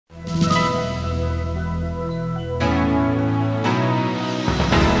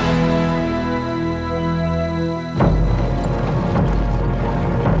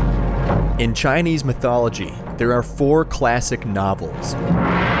In Chinese mythology, there are 4 classic novels,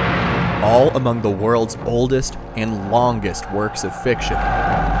 all among the world's oldest and longest works of fiction.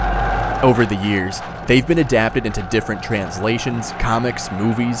 Over the years, they've been adapted into different translations, comics,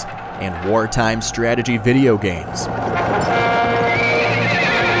 movies, and wartime strategy video games.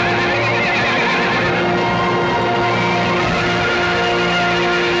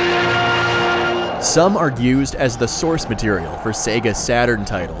 Some are used as the source material for Sega Saturn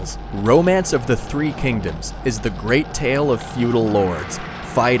titles. Romance of the Three Kingdoms is the great tale of feudal lords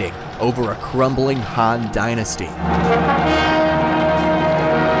fighting over a crumbling Han dynasty.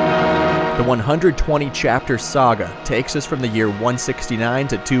 The 120-chapter saga takes us from the year 169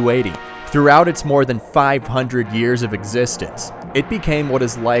 to 280. Throughout its more than 500 years of existence, it became what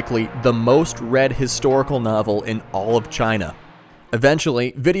is likely the most read historical novel in all of China.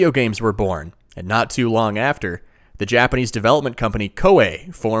 Eventually, video games were born. And not too long after, the Japanese development company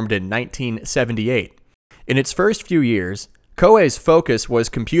Koei formed in 1978. In its first few years, Koei's focus was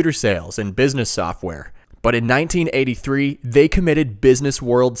computer sales and business software. But in 1983, they committed business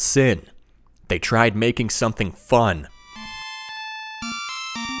world sin. They tried making something fun.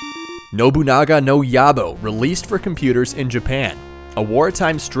 Nobunaga no Yabo released for computers in Japan, a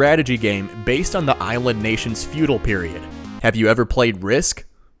wartime strategy game based on the island nation's feudal period. Have you ever played Risk?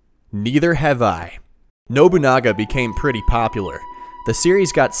 Neither have I. Nobunaga became pretty popular. The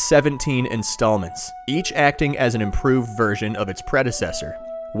series got 17 installments, each acting as an improved version of its predecessor.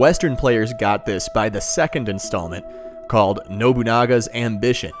 Western players got this by the second installment, called Nobunaga's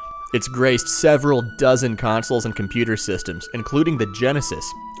Ambition. It's graced several dozen consoles and computer systems, including the Genesis,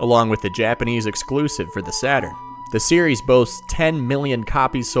 along with the Japanese exclusive for the Saturn. The series boasts 10 million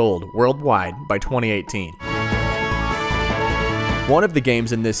copies sold worldwide by 2018. One of the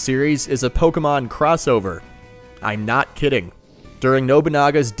games in this series is a Pokemon crossover. I'm not kidding. During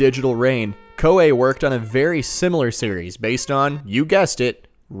Nobunaga's digital reign, Koei worked on a very similar series based on, you guessed it,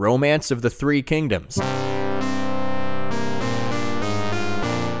 Romance of the Three Kingdoms.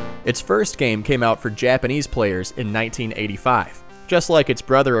 Its first game came out for Japanese players in 1985. Just like its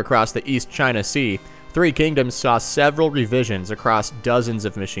brother across the East China Sea, Three Kingdoms saw several revisions across dozens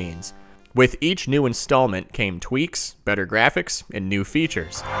of machines. With each new installment came tweaks, better graphics, and new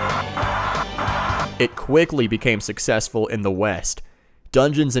features. It quickly became successful in the West.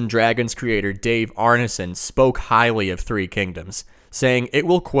 Dungeons & Dragons creator Dave Arneson spoke highly of Three Kingdoms, saying it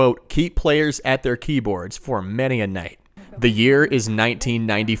will, quote, keep players at their keyboards for many a night. The year is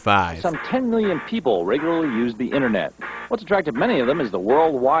 1995. Some 10 million people regularly use the internet. What's attracted many of them is the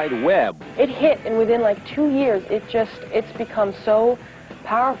World Wide Web. It hit, and within like 2 years, it's become so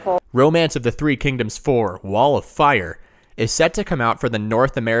powerful. Romance of the Three Kingdoms 4, Wall of Fire, is set to come out for the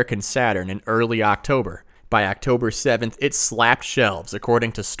North American Saturn in early October. By October 7th, it slapped shelves,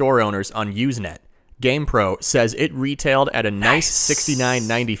 according to store owners on Usenet. GamePro says it retailed at a nice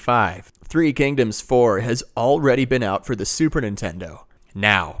 $69.95. Three Kingdoms 4 has already been out for the Super Nintendo.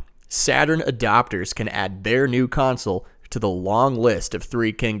 Now, Saturn adopters can add their new console to the long list of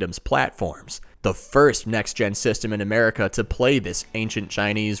Three Kingdoms platforms, the first next-gen system in America to play this ancient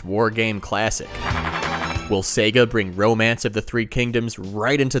Chinese wargame classic. Will Sega bring Romance of the Three Kingdoms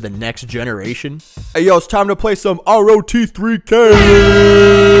right into the next generation? Hey yo, it's time to play some ROT3K!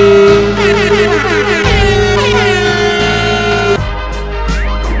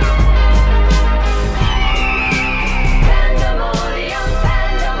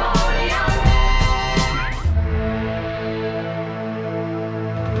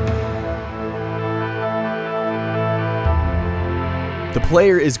 The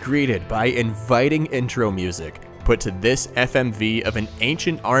player is greeted by inviting intro music, put to this FMV of an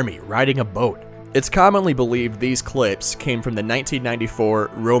ancient army riding a boat. It's commonly believed these clips came from the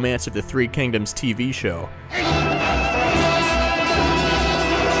 1994 Romance of the Three Kingdoms TV show.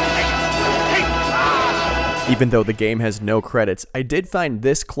 Even though the game has no credits, I did find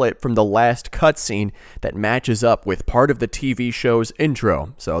this clip from the last cutscene that matches up with part of the TV show's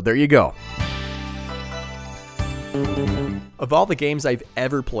intro, so there you go. Of all the games I've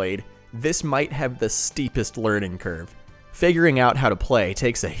ever played, this might have the steepest learning curve. Figuring out how to play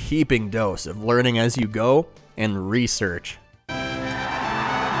takes a heaping dose of learning as you go and research.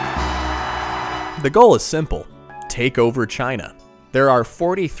 The goal is simple: take over China. There are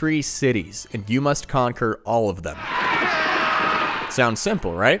 43 cities, and you must conquer all of them. Sounds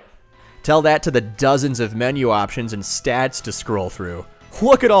simple, right? Tell that to the dozens of menu options and stats to scroll through.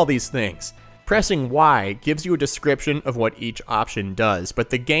 Look at all these things. Pressing Y gives you a description of what each option does, but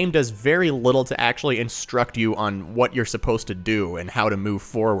the game does very little to actually instruct you on what you're supposed to do and how to move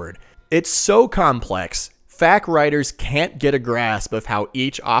forward. It's so complex, FAQ writers can't get a grasp of how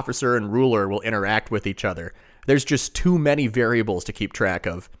each officer and ruler will interact with each other. There's just too many variables to keep track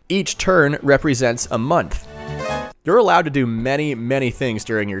of. Each turn represents a month. You're allowed to do many things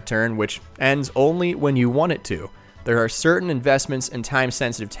during your turn, which ends only when you want it to. There are certain investments and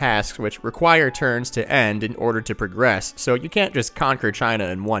time-sensitive tasks which require turns to end in order to progress, so you can't just conquer China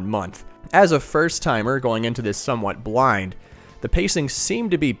in 1 month. As a first-timer going into this somewhat blind, the pacing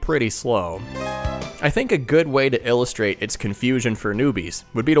seemed to be pretty slow. I think a good way to illustrate its confusion for newbies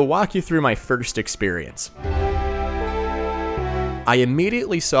would be to walk you through my first experience. I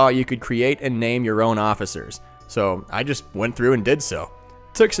immediately saw you could create and name your own officers, so I just went through and did so.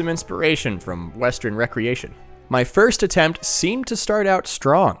 Took some inspiration from Western recreation. My first attempt seemed to start out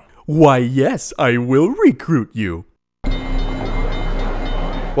strong. Why yes, I will recruit you.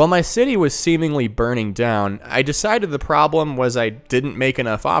 While my city was seemingly burning down, I decided the problem was I didn't make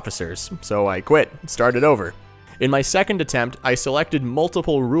enough officers, so I quit and started over. In my second attempt, I selected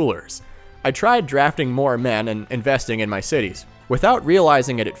multiple rulers. I tried drafting more men and investing in my cities. Without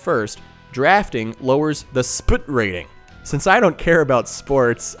realizing it at first, drafting lowers the spit rating. Since I don't care about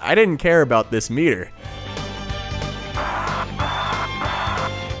sports, I didn't care about this meter.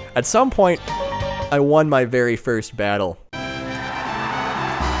 At some point, I won my very first battle.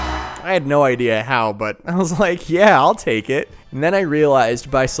 I had no idea how, but I was like, yeah, I'll take it. And then I realized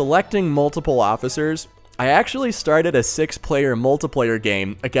by selecting multiple officers, I actually started a 6-player multiplayer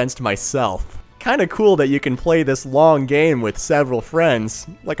game against myself. Kinda cool that you can play this long game with several friends,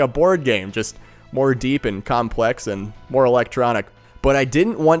 like a board game, just more deep and complex and more electronic. But I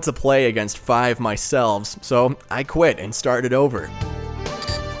didn't want to play against 5 myself, so I quit and started over.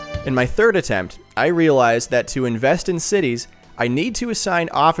 In my third attempt, I realized that to invest in cities, I need to assign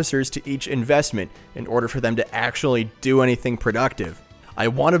officers to each investment in order for them to actually do anything productive. I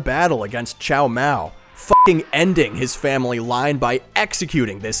won a battle against Chow Mao, fucking ending his family line by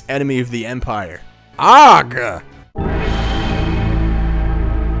executing this enemy of the empire. Ugh!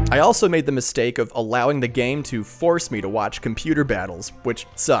 I also made the mistake of allowing the game to force me to watch computer battles, which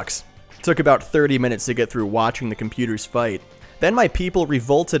sucks. It took about 30 minutes to get through watching the computers fight. Then my people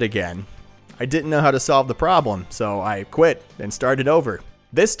revolted again. I didn't know how to solve the problem, so I quit and started over.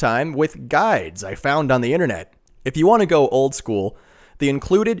 This time with guides I found on the internet. If you want to go old school, the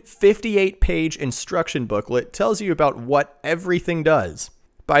included 58-page instruction booklet tells you about what everything does.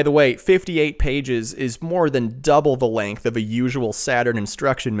 By the way, 58 pages is more than double the length of a usual Saturn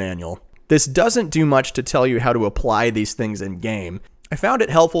instruction manual. This doesn't do much to tell you how to apply these things in-game. I found it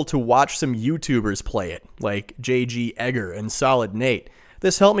helpful to watch some YouTubers play it, like JG Egger and Solid Nate.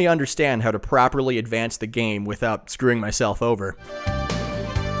 This helped me understand how to properly advance the game without screwing myself over.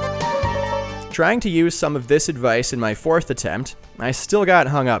 Trying to use some of this advice in my fourth attempt, I still got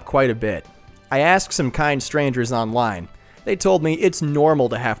hung up quite a bit. I asked some kind strangers online. They told me it's normal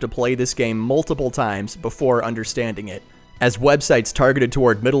to have to play this game multiple times before understanding it. As websites targeted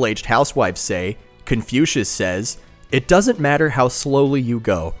toward middle-aged housewives say, Confucius says, "It doesn't matter how slowly you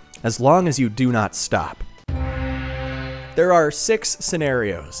go, as long as you do not stop." There are 6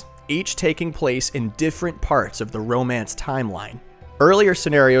 scenarios, each taking place in different parts of the Romance timeline. Earlier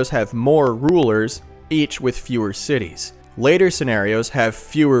scenarios have more rulers, each with fewer cities. Later scenarios have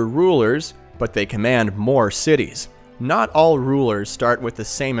fewer rulers, but they command more cities. Not all rulers start with the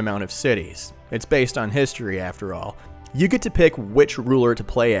same amount of cities. It's based on history, after all. You get to pick which ruler to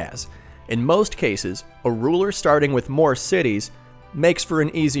play as. In most cases, a ruler starting with more cities makes for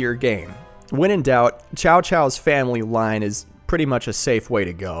an easier game. When in doubt, Chow Chow's family line is pretty much a safe way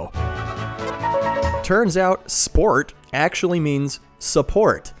to go. Turns out, sport actually means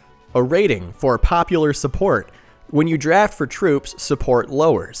support, a rating for popular support. When you draft for troops, support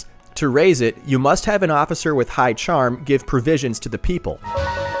lowers. To raise it, you must have an officer with high charm give provisions to the people.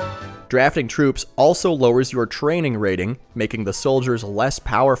 Drafting troops also lowers your training rating, making the soldiers less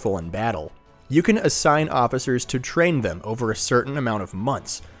powerful in battle. You can assign officers to train them over a certain amount of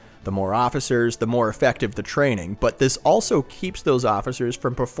months. The more officers, the more effective the training, but this also keeps those officers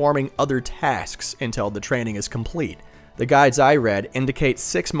from performing other tasks until the training is complete. The guides I read indicate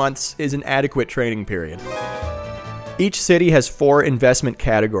 6 months is an adequate training period. Each city has 4 investment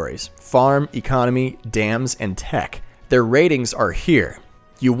categories: farm, economy, dams, and tech. Their ratings are here.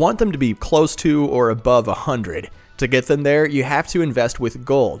 You want them to be close to or above 100. To get them there, you have to invest with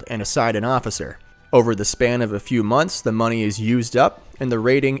gold and assign an officer. Over the span of a few months, the money is used up and the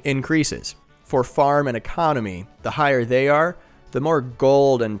rating increases. For farm and economy, the higher they are, the more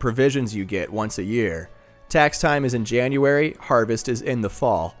gold and provisions you get once a year. Tax time is in January, harvest is in the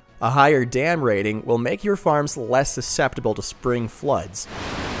fall. A higher dam rating will make your farms less susceptible to spring floods.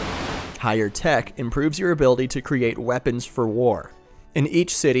 Higher tech improves your ability to create weapons for war. In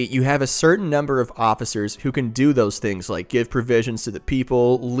each city, you have a certain number of officers who can do those things like give provisions to the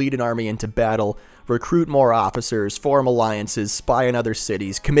people, lead an army into battle, recruit more officers, form alliances, spy on other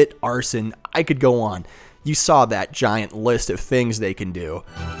cities, commit arson. I could go on. You saw that giant list of things they can do.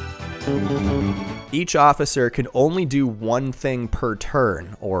 Each officer can only do one thing per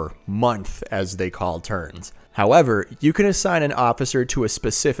turn, or month as they call turns. However, you can assign an officer to a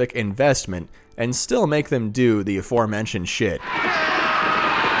specific investment and still make them do the aforementioned shit.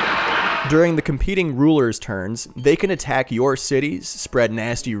 During the competing rulers' turns, they can attack your cities, spread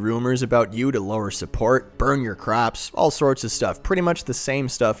nasty rumors about you to lower support, burn your crops, all sorts of stuff, pretty much the same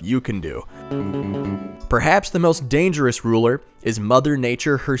stuff you can do. Perhaps the most dangerous ruler is Mother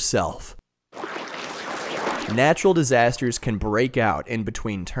Nature herself. Natural disasters can break out in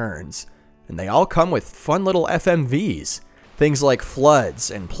between turns, and they all come with fun little FMVs. Things like floods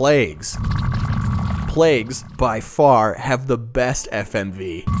and plagues. Plagues, by far, have the best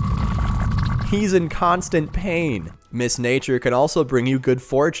FMV. He's in constant pain. Miss Nature can also bring you good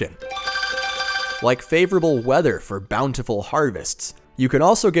fortune, like favorable weather for bountiful harvests. You can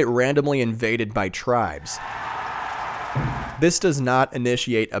also get randomly invaded by tribes. This does not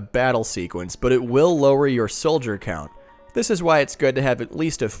initiate a battle sequence, but it will lower your soldier count. This is why it's good to have at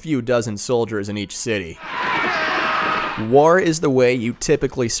least a few dozen soldiers in each city. War is the way you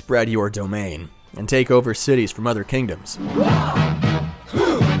typically spread your domain and take over cities from other kingdoms.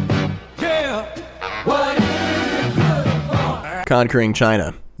 Conquering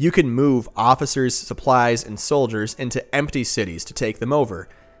China. You can move officers, supplies, and soldiers into empty cities to take them over.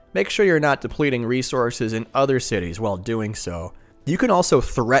 Make sure you're not depleting resources in other cities while doing so. You can also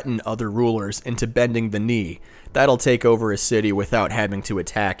threaten other rulers into bending the knee. That'll take over a city without having to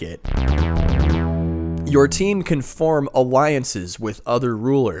attack it. Your team can form alliances with other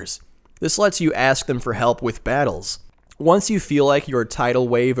rulers. This lets you ask them for help with battles. Once you feel like your tidal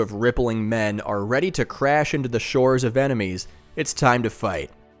wave of rippling men are ready to crash into the shores of enemies, it's time to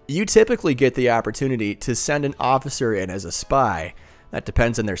fight. You typically get the opportunity to send an officer in as a spy. That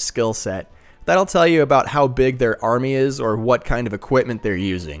depends on their skill set. That'll tell you about how big their army is or what kind of equipment they're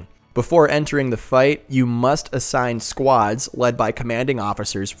using. Before entering the fight, you must assign squads led by commanding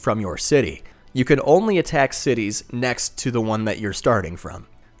officers from your city. You can only attack cities next to the one that you're starting from.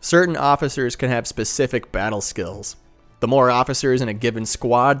 Certain officers can have specific battle skills. The more officers in a given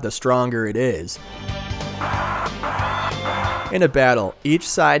squad, the stronger it is. In a battle, each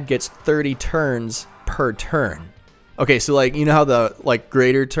side gets 30 turns per turn. Okay, so like, you know how the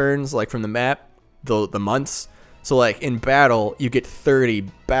greater turns, like from the map, the months? So like in battle, you get 30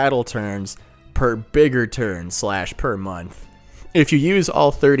 battle turns per bigger turn / per month. If you use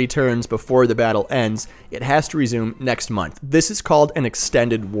all 30 turns before the battle ends, it has to resume next month. This is called an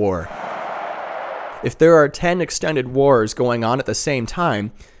extended war. If there are 10 extended wars going on at the same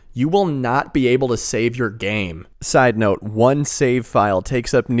time, you will not be able to save your game. Side note, one save file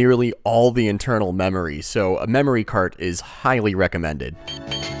takes up nearly all the internal memory, so a memory cart is highly recommended.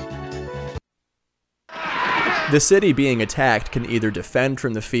 The city being attacked can either defend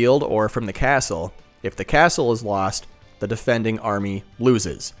from the field or from the castle. If the castle is lost, the defending army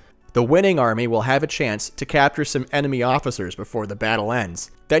loses. The winning army will have a chance to capture some enemy officers before the battle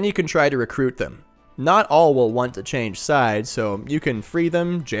ends. Then you can try to recruit them. Not all will want to change sides, so you can free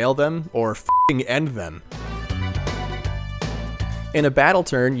them, jail them, or f***ing end them. In a battle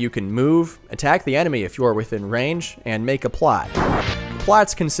turn, you can move, attack the enemy if you're within range, and make a plot.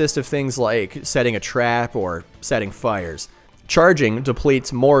 Plots consist of things like setting a trap or setting fires. Charging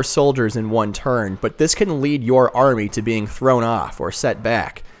depletes more soldiers in one turn, but this can lead your army to being thrown off or set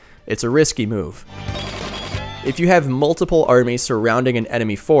back. It's a risky move. If you have multiple armies surrounding an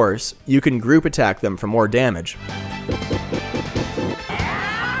enemy force, you can group attack them for more damage.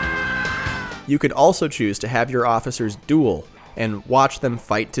 You could also choose to have your officers duel and watch them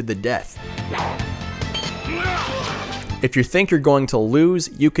fight to the death. If you think you're going to lose,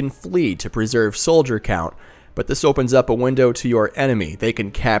 you can flee to preserve soldier count, but this opens up a window to your enemy. They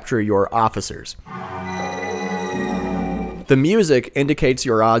can capture your officers. The music indicates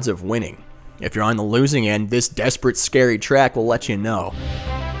your odds of winning. If you're on the losing end, this desperate, scary track will let you know.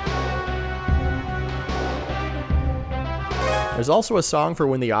 There's also a song for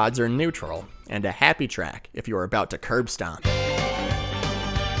when the odds are neutral, and a happy track if you're about to curb stomp.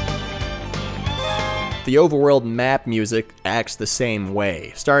 The overworld map music acts the same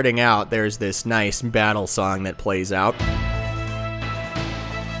way. Starting out, there's this nice battle song that plays out.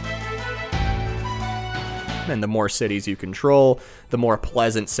 And the more cities you control, the more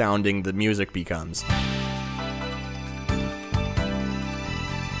pleasant sounding the music becomes.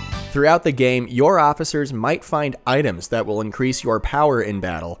 Throughout the game, your officers might find items that will increase your power in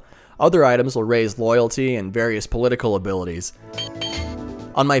battle. Other items will raise loyalty and various political abilities.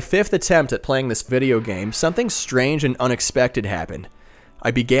 On my 5th attempt at playing this video game, something strange and unexpected happened.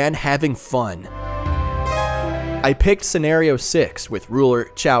 I began having fun. I picked Scenario 6 with ruler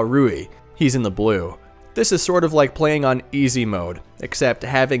Chao Rui. He's in the blue. This is sort of like playing on easy mode, except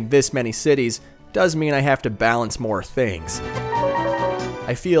having this many cities does mean I have to balance more things.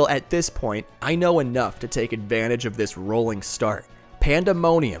 I feel at this point I know enough to take advantage of this rolling start.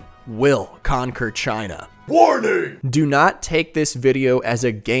 PandaMonium will conquer China. Warning! Do not take this video as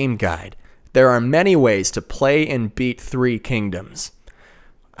a game guide. There are many ways to play and beat Three Kingdoms.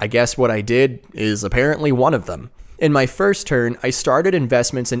 I guess what I did is apparently one of them. In my first turn, I started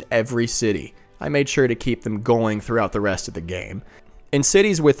investments in every city. I made sure to keep them going throughout the rest of the game. In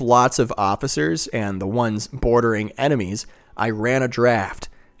cities with lots of officers and the ones bordering enemies, I ran a draft.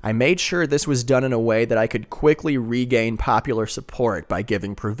 I made sure this was done in a way that I could quickly regain popular support by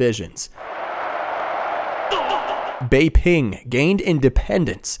giving provisions. Beiping gained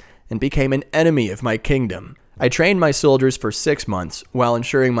independence and became an enemy of my kingdom. I trained my soldiers for 6 months while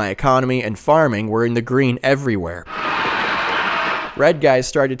ensuring my economy and farming were in the green everywhere. Red guys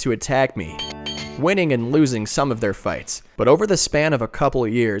started to attack me, winning and losing some of their fights. But over the span of a couple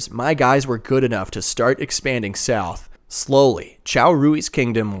of years, my guys were good enough to start expanding south. Slowly, Chao Rui's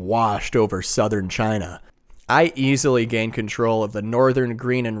kingdom washed over southern China. I easily gained control of the northern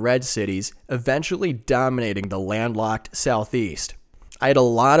green and red cities, eventually dominating the landlocked southeast. I had a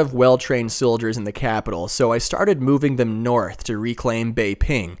lot of well-trained soldiers in the capital, so I started moving them north to reclaim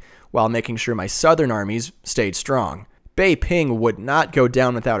Beiping, while making sure my southern armies stayed strong. Beiping would not go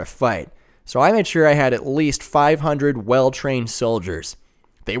down without a fight, so I made sure I had at least 500 well-trained soldiers.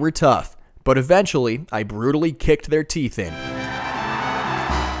 They were tough, but eventually I brutally kicked their teeth in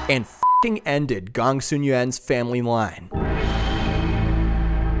and f***ing ended Gong Sunyuan's family line.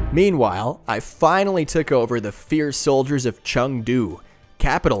 Meanwhile, I finally took over the fierce soldiers of Chengdu,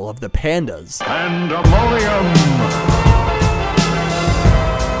 capital of the pandas. PandaMonium!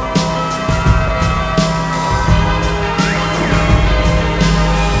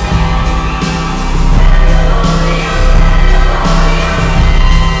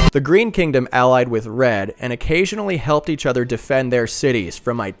 The Green Kingdom allied with Red and occasionally helped each other defend their cities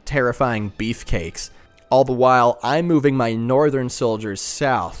from my terrifying beefcakes. All the while, I'm moving my northern soldiers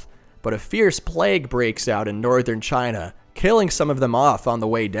south, but a fierce plague breaks out in northern China, killing some of them off on the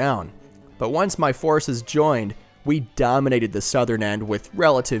way down. But once my forces joined, we dominated the southern end with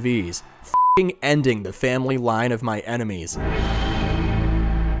relative ease, f***ing ending the family line of my enemies.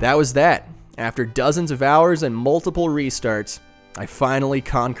 That was that. After dozens of hours and multiple restarts, I finally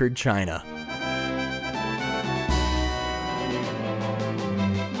conquered China.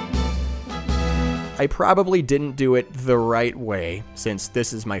 I probably didn't do it the right way, since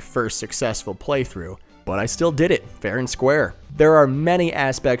this is my first successful playthrough, but I still did it, fair and square. There are many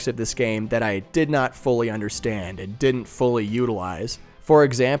aspects of this game that I did not fully understand and didn't fully utilize. For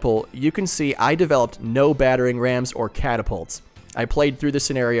example, you can see I developed no battering rams or catapults. I played through the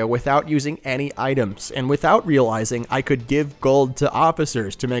scenario without using any items, and without realizing I could give gold to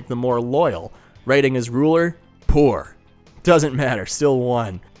officers to make them more loyal. Rating as ruler? Poor. Doesn't matter, still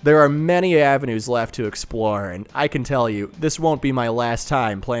won. There are many avenues left to explore, and I can tell you, this won't be my last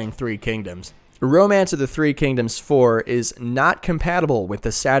time playing Three Kingdoms. Romance of the Three Kingdoms 4 is not compatible with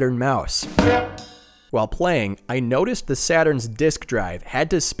the Saturn mouse. While playing, I noticed the Saturn's disk drive had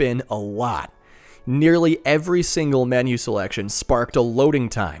to spin a lot. Nearly every single menu selection sparked a loading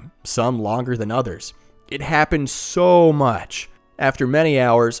time, some longer than others. It happened so much. After many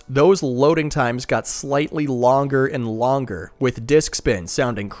hours, those loading times got slightly longer and longer, with disk spin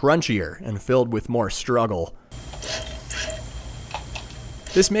sounding crunchier and filled with more struggle.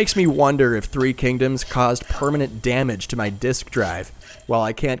 This makes me wonder if Three Kingdoms caused permanent damage to my disk drive. While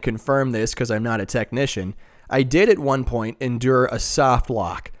I can't confirm this because I'm not a technician, I did at one point endure a soft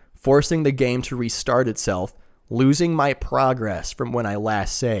lock, forcing the game to restart itself, losing my progress from when I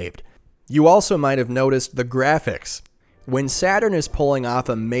last saved. You also might have noticed the graphics. When Saturn is pulling off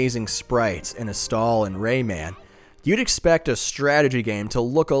amazing sprites in Astral and Rayman, you'd expect a strategy game to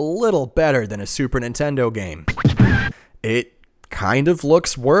look a little better than a Super Nintendo game. It kind of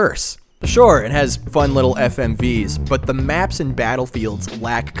looks worse. Sure, it has fun little FMVs, but the maps and battlefields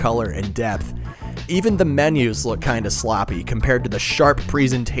lack color and depth. Even the menus look kinda sloppy compared to the sharp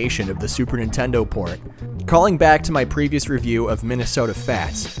presentation of the Super Nintendo port. Calling back to my previous review of Minnesota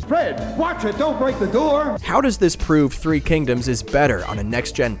Fats. Fred, watch it, don't break the door! How does this prove Three Kingdoms is better on a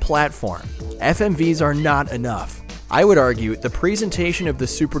next-gen platform? FMVs are not enough. I would argue the presentation of the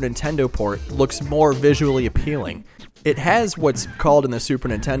Super Nintendo port looks more visually appealing. It has what's called in the Super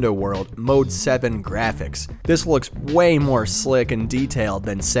Nintendo world Mode 7 graphics. This looks way more slick and detailed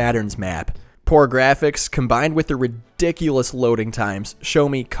than Saturn's map. Poor graphics combined with the ridiculous loading times show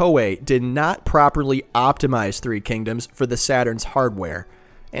me Koei did not properly optimize Three Kingdoms for the Saturn's hardware.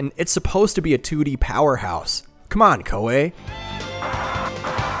 And it's supposed to be a 2D powerhouse. Come on, Koei.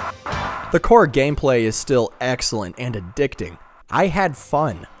 The core gameplay is still excellent and addicting. I had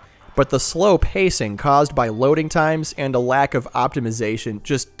fun. But the slow pacing caused by loading times and a lack of optimization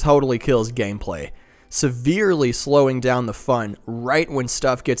just totally kills gameplay, severely slowing down the fun right when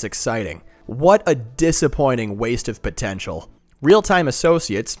stuff gets exciting. What a disappointing waste of potential. Real-Time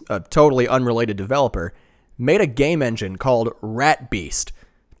Associates, a totally unrelated developer, made a game engine called Rat Beast.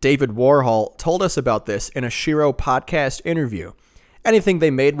 David Warhol told us about this in a Shiro podcast interview. Anything they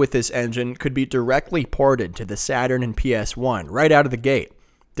made with this engine could be directly ported to the Saturn and PS1 right out of the gate.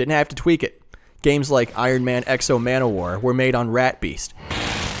 Didn't have to tweak it. Games like Iron Man Exo Manowar were made on Rat Beast.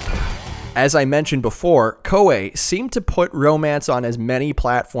 As I mentioned before, Koei seemed to put Romance on as many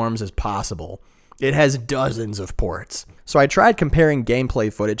platforms as possible. It has dozens of ports. So I tried comparing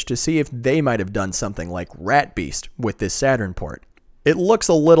gameplay footage to see if they might have done something like Rat Beast with this Saturn port. It looks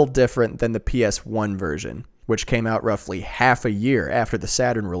a little different than the PS1 version, which came out roughly half a year after the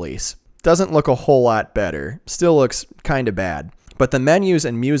Saturn release. Doesn't look a whole lot better, still looks kinda bad. But the menus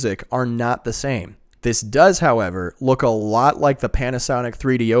and music are not the same. This does, however, look a lot like the Panasonic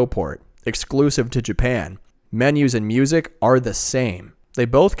 3DO port, exclusive to Japan. Menus and music are the same. They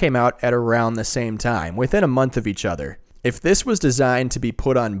both came out at around the same time, within a month of each other. If this was designed to be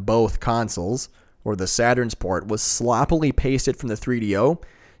put on both consoles, or the Saturn's port was sloppily pasted from the 3DO,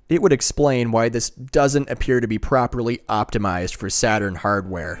 it would explain why this doesn't appear to be properly optimized for Saturn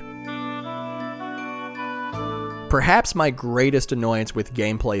hardware. Perhaps my greatest annoyance with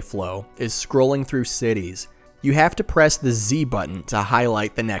gameplay flow is scrolling through cities. You have to press the Z button to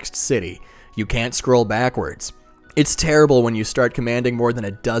highlight the next city. You can't scroll backwards. It's terrible when you start commanding more than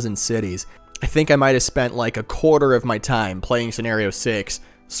a dozen cities. I think I might have spent like a quarter of my time playing Scenario 6,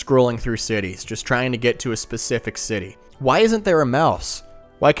 scrolling through cities, just trying to get to a specific city. Why isn't there a mouse?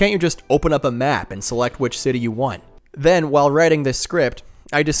 Why can't you just open up a map and select which city you want? Then, while writing this script,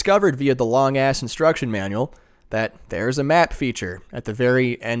 I discovered via the long-ass instruction manual that there's a map feature at the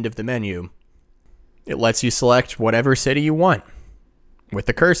very end of the menu. It lets you select whatever city you want with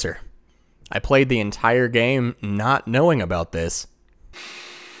the cursor. I played the entire game not knowing about this.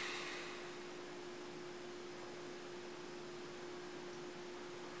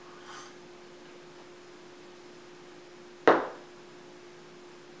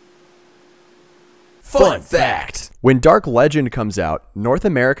 Fun fact! When Dark Legend comes out, North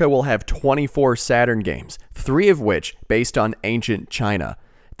America will have 24 Saturn games, 3 of which based on ancient China.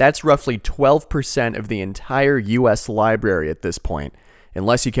 That's roughly 12% of the entire US library at this point.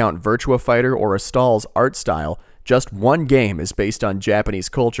 Unless you count Virtua Fighter or Astal's art style, just one game is based on Japanese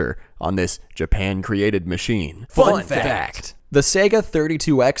culture on this Japan-created machine. Fun fact! The Sega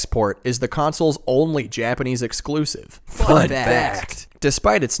 32X port is the console's only Japanese exclusive. Fun fact!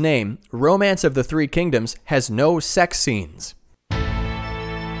 Despite its name, Romance of the Three Kingdoms has no sex scenes.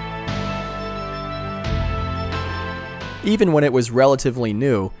 Even when it was relatively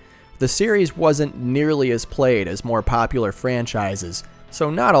new, the series wasn't nearly as played as more popular franchises, so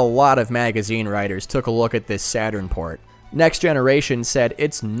not a lot of magazine writers took a look at this Saturn port. Next Generation said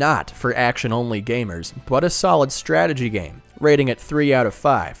it's not for action-only gamers, but a solid strategy game, rating it 3 out of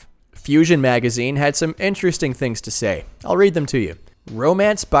 5. Fusion Magazine had some interesting things to say. I'll read them to you.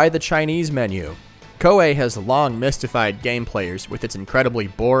 Romance by the Chinese menu. Koei has long mystified game players with its incredibly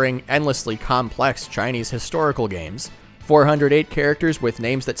boring, endlessly complex Chinese historical games. 408 characters with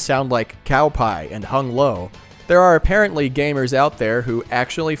names that sound like cow pie and hung low. There are apparently gamers out there who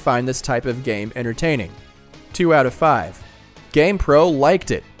actually find this type of game entertaining. 2 out of 5. GamePro liked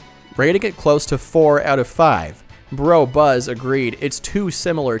it, rating it close to 4 out of 5. Bro Buzz agreed it's too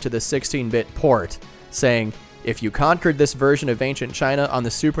similar to the 16-bit port, saying, "If you conquered this version of ancient China on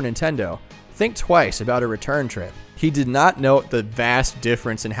the Super Nintendo, think twice about a return trip." He did not note the vast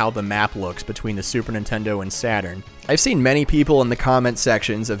difference in how the map looks between the Super Nintendo and Saturn. I've seen many people in the comment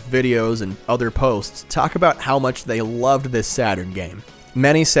sections of videos and other posts talk about how much they loved this Saturn game.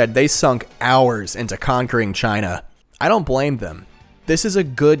 Many said they sunk hours into conquering China. I don't blame them. This is a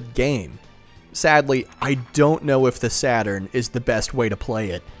good game. Sadly, I don't know if the Saturn is the best way to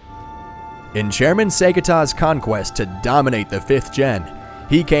play it. In Chairman Segata's conquest to dominate the 5th gen,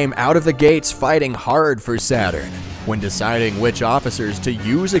 He came out of the gates fighting hard for Saturn. When deciding which officers to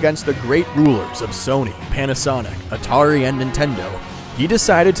use against the great rulers of Sony, Panasonic, Atari, and Nintendo, he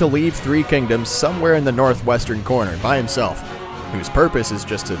decided to leave Three Kingdoms somewhere in the northwestern corner by himself, whose purpose is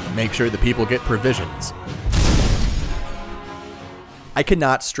just to make sure the people get provisions. I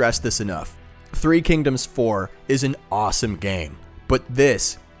cannot stress this enough. Three Kingdoms 4 is an awesome game, but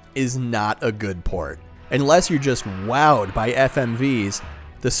this is not a good port. Unless you're just wowed by FMVs,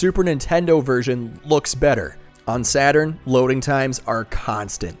 the Super Nintendo version looks better. On Saturn, loading times are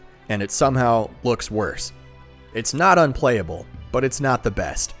constant, and it somehow looks worse. It's not unplayable, but it's not the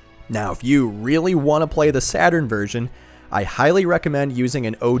best. Now, if you really want to play the Saturn version, I highly recommend using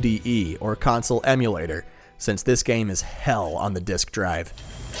an ODE, or console emulator, since this game is hell on the disk drive.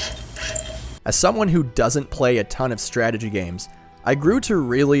 As someone who doesn't play a ton of strategy games, I grew to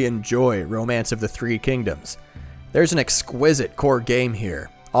really enjoy Romance of the Three Kingdoms. There's an exquisite core game here.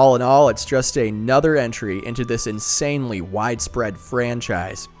 All in all, it's just another entry into this insanely widespread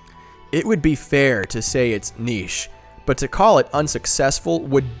franchise. It would be fair to say it's niche, but to call it unsuccessful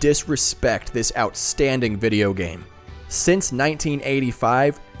would disrespect this outstanding video game. Since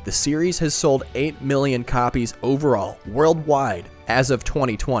 1985, the series has sold 8 million copies overall, worldwide, as of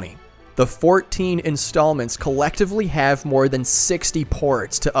 2020. The 14 installments collectively have more than 60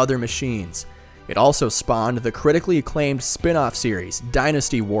 ports to other machines. It also spawned the critically acclaimed spin-off series,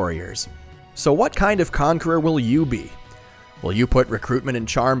 Dynasty Warriors. So what kind of conqueror will you be? Will you put recruitment and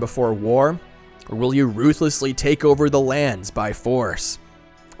charm before war? Or will you ruthlessly take over the lands by force?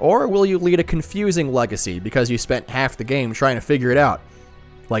 Or will you lead a confusing legacy because you spent half the game trying to figure it out?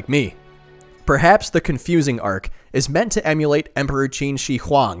 Like me. Perhaps the confusing arc is meant to emulate Emperor Qin Shi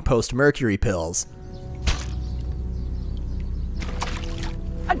Huang post-Mercury pills.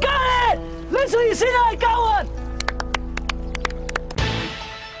 I got it! Listen, you see that? I got one!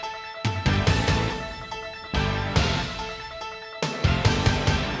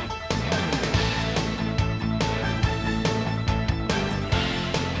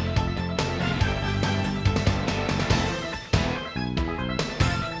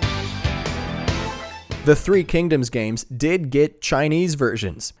 The Three Kingdoms games did get Chinese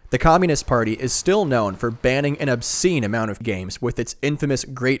versions. The Communist Party is still known for banning an obscene amount of games with its infamous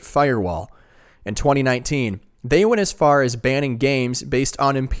Great Firewall. In 2019, they went as far as banning games based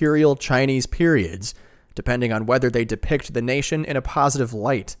on imperial Chinese periods, depending on whether they depict the nation in a positive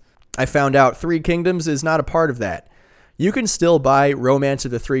light. I found out Three Kingdoms is not a part of that. You can still buy Romance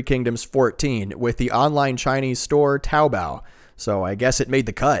of the Three Kingdoms 14 with the online Chinese store Taobao, so I guess it made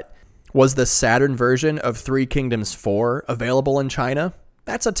the cut. Was the Saturn version of Three Kingdoms 4 available in China?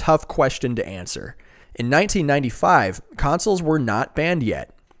 That's a tough question to answer. In 1995, consoles were not banned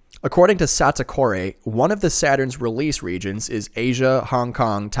yet. According to Satakore, one of the Saturn's release regions is Asia, Hong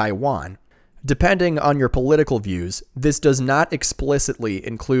Kong, Taiwan. Depending on your political views, this does not explicitly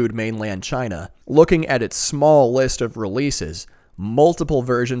include mainland China. Looking at its small list of releases, multiple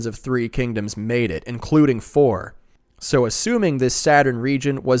versions of Three Kingdoms made it, including 4. So assuming this Saturn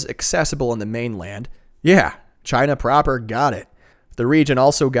region was accessible in the mainland, yeah, China proper got it. The region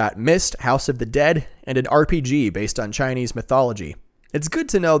also got Myst, House of the Dead, and an RPG based on Chinese mythology. It's good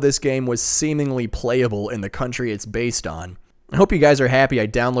to know this game was seemingly playable in the country it's based on. I hope you guys are happy I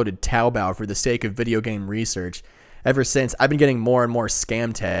downloaded Taobao for the sake of video game research. Ever since, I've been getting more and more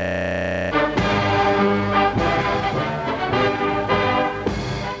scam tags.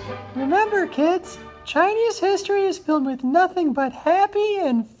 Remember, kids, Chinese history is filled with nothing but happy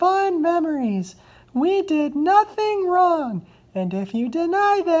and fun memories. We did nothing wrong, and if you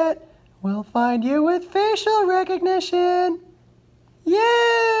deny that, we'll find you with facial recognition.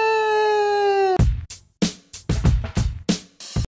 Yay!